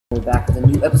We're back with a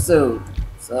new episode.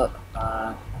 So,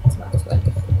 it's not this way.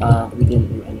 We didn't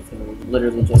do anything. We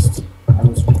literally just, I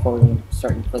was recording,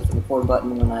 starting to click the record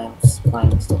button when I was playing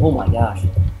this. Oh my gosh.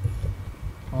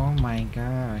 Oh my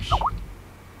gosh.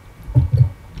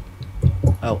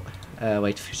 Oh,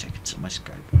 wait a few seconds on my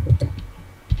Skype.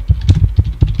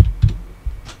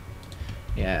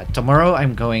 Yeah, tomorrow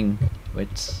I'm going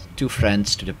with two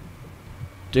friends to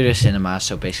the cinema,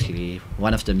 so basically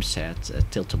one of them said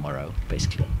till tomorrow,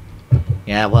 basically.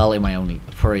 Yeah, well, in my own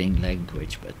foreign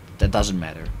language, but that doesn't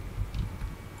matter.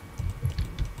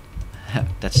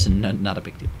 That's not a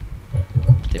big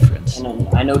difference. And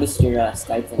I noticed your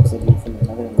Skype thing said you're from the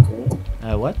Netherlands,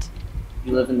 right? What?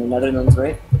 You live in the Netherlands,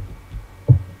 right?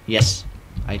 Yes,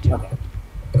 I do. Okay.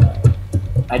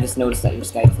 I just noticed that your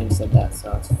Skype thing said that,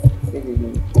 so I figured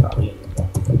you probably.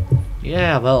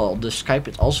 Yeah, well, the Skype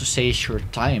it also says your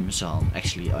time zone,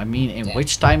 actually. I mean, in Yeah.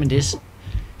 which time it is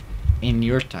in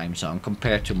your time zone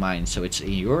compared to mine. So it's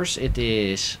in yours, it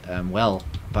is, well,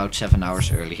 about 7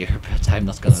 hours earlier, but I'm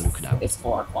not gonna look now. It's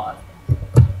 4 o'clock.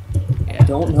 Yeah, I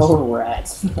don't know where we're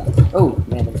at. Oh,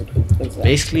 man, there's a big thing.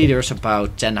 basically, there's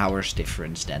about 10 hours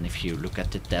difference then if you look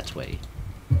at it that way.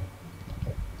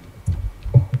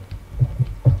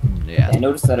 Yeah. I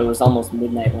noticed that it was almost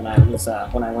midnight when I was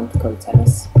when I went to play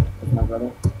tennis with my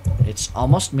brother. It's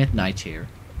almost midnight here.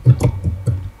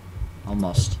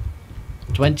 Almost.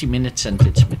 20 minutes and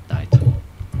it's midnight.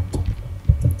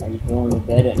 Are you going to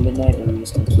bed at midnight, or are you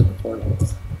just gonna keep recording?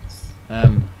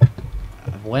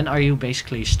 When are you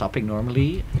basically stopping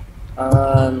normally?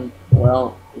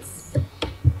 Well,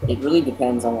 it really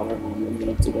depends on whatever you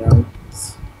need to do.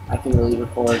 I can really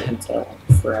record until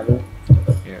forever.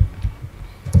 Here.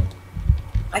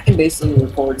 I can basically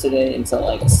record today until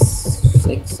like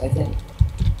 6, I think.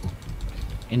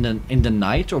 In the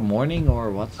night or morning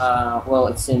or what? Well,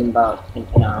 it's in about an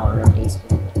hour,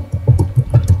 basically.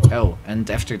 Oh, and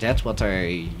after that, what are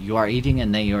you are eating,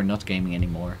 and then you're not gaming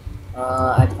anymore?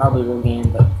 I probably will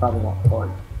game, but probably won't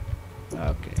record.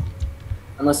 Okay.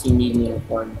 Unless you need me to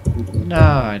record. No,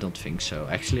 I don't think so.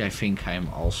 Actually, I think I'm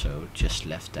also just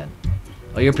left then.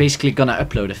 Oh, you're basically gonna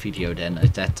upload a video then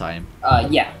at that time.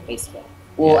 Yeah, basically.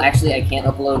 Well, Yeah. actually, I can't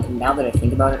upload. Now that I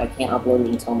think about it, I can't upload it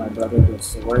until my brother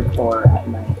goes to work, or at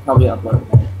night. Probably upload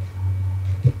it then.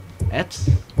 At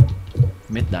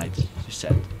midnight, you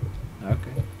said.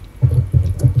 Okay.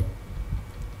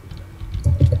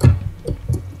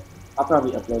 I'll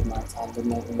probably upload my time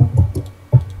midnight. You know?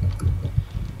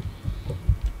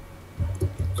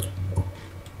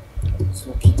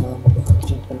 So keep on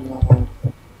jumping along.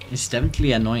 It's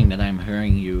definitely annoying that I'm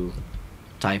hearing you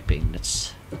typing.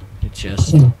 It's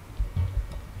just.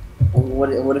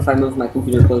 What if I move my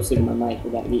computer closer to my mic?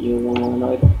 Would that get you a little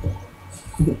more annoyed?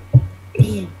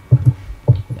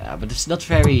 Yeah, but it's not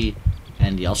very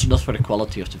handy. Also, not for the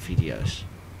quality of the videos.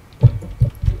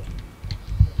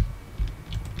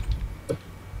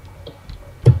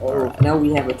 Oh, now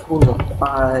we have a total of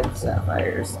 5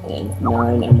 sapphires and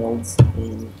 9 emeralds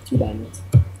and 2 diamonds.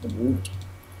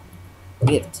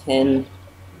 We have 10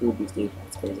 rubies, dude.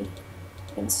 That's crazy.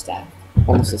 And a stack.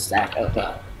 Almost a stack.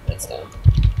 Okay, that's down.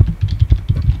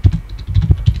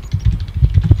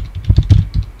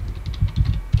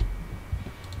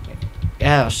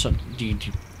 Yeah, so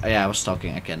yeah, I was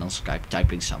talking again on Skype,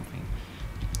 typing something.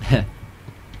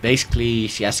 Basically,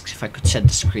 she asks if I could send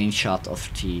a screenshot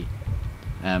of the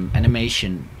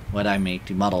animation what I make,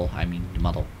 the model. I mean the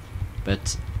model,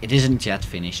 but it isn't yet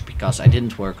finished because I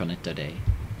didn't work on it today.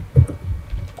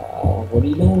 What are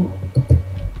you doing?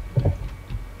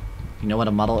 You know what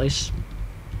a model is?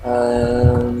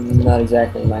 Not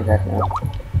exactly in Minecraft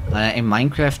now. In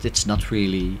Minecraft, it's not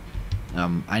really.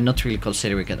 I'm not really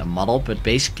considering it a model, but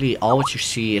basically all what you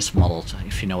see is modeled,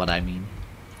 if you know what I mean.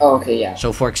 Oh, okay, yeah.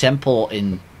 So, for example,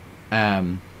 in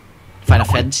Final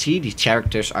Fantasy, the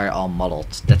characters are all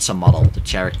modeled. That's a model, the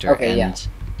character, Okay, and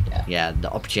yeah. the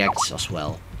objects as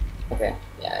well. Okay,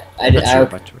 yeah. Not sure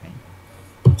about terrain.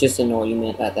 Just didn't know what you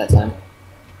meant at that time.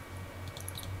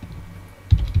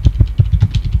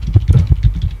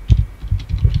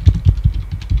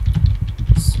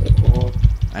 So,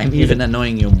 I'm even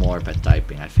annoying you more by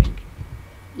typing, I think.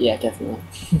 yeah, definitely.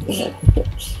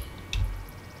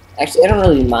 Actually, I don't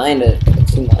really mind it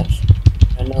too much.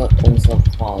 I know it brings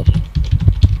up quality.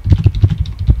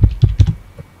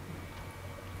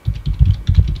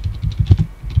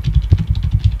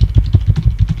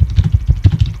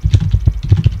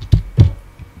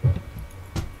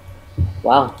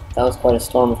 Wow, that was quite a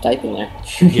storm of typing there.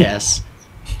 Yes,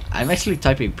 I'm actually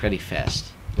typing pretty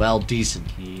fast. Well,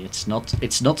 decently. It's not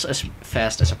as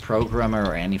fast as a programmer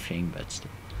or anything, but still.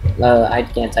 I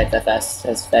can't type that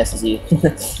as fast as you.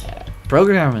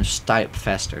 Programmers type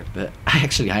faster, but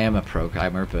I am a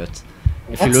programmer. But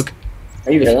if you look,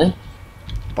 Are you really?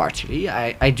 partially,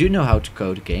 I do know how to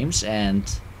code games, and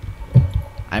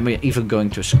I'm even going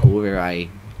to a school where I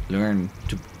learn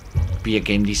to be a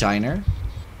game designer.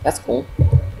 That's cool.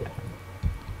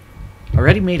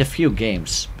 Already made a few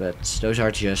games, but those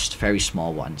are just very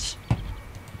small ones.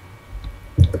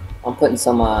 I'm putting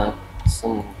some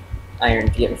iron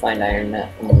to get refined iron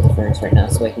into the furnace right now,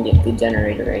 so I can get the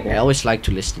generator right I here. always like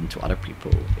to listen to other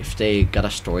people if they got a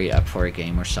story up for a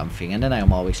game or something, and then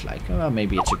I'm always like, oh,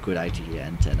 maybe it's a good idea,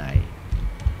 and then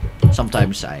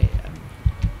sometimes I.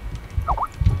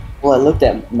 Well, I looked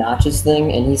at Notch's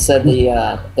thing, and he said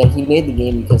that he made the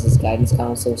game because his guidance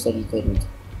counselor said he couldn't.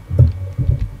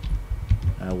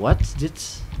 What did?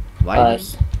 Why?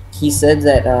 He said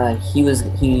that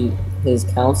his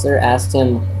counselor asked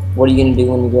him, "What are you gonna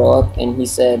do when you grow up?" And he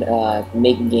said,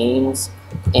 "Make games."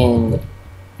 And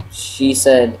she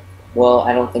said, "Well,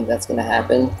 I don't think that's gonna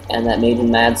happen," and that made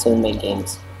him mad, so he made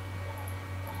games.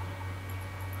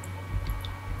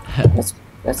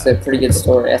 That's a pretty good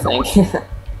story, I think.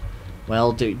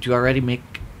 Well, do you already make?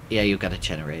 Yeah, you got a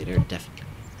generator, definitely.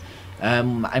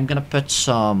 I'm gonna put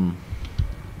some.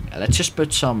 Let's just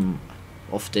put some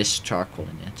of this charcoal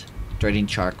in it. 13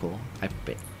 charcoal. I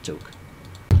took.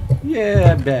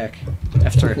 Yeah, I'm back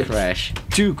after a crash.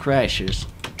 2 crashes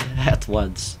at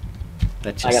once.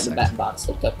 That just I got sucks. the batbox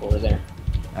hooked up over there.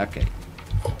 Okay.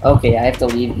 Okay, I have to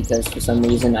leave because for some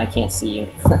reason I can't see you.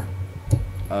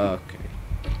 Okay.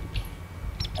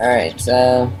 Alright,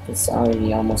 it's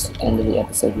already almost the end of the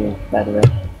episode here, by the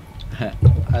way.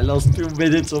 I lost 2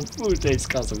 minutes of footage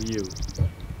because of you.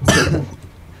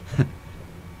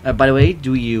 By the way,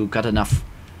 do you got enough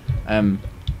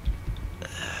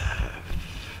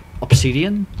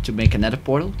obsidian to make a nether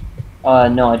portal?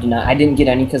 No, I did not. I didn't get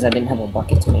any because I didn't have a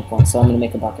bucket to make one, so I'm gonna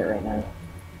make a bucket right now.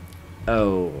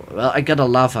 Oh, well, I got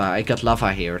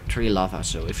lava here, 3 lava,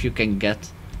 so if you can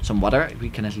get some water, we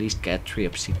can at least get 3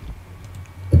 obsidian.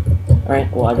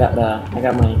 Alright, well I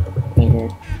got my thing here,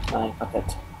 my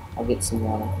bucket. I'll get some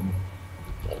water.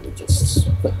 Let me just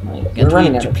put my... Can We're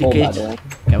running we out of coal, by duplicate? the way.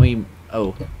 Can we...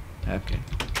 Oh, okay.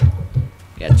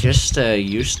 Yeah, just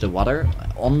use the water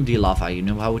on the lava. You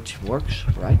know how it works,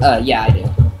 right? Yeah, I do.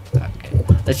 Okay.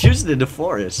 Let's use it in the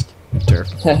forest. Sure.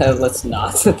 Let's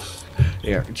not.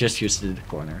 Here, just use it in the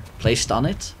corner. Place it on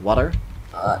it. Water.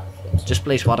 Just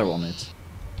place water on it.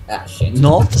 Ah, shit.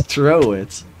 Not throw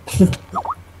it.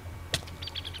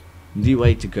 The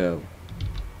way to go.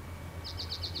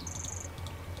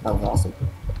 That was awesome.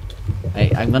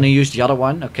 Hey, I'm gonna use the other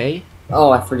one, okay?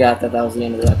 Oh, I forgot that was the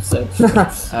end of the episode.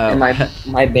 Oh. And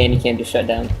my Bandicam just shut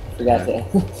down. Forgot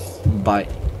that. Bye.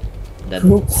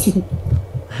 Then. Oops.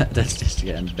 That's just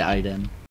the end. Die then.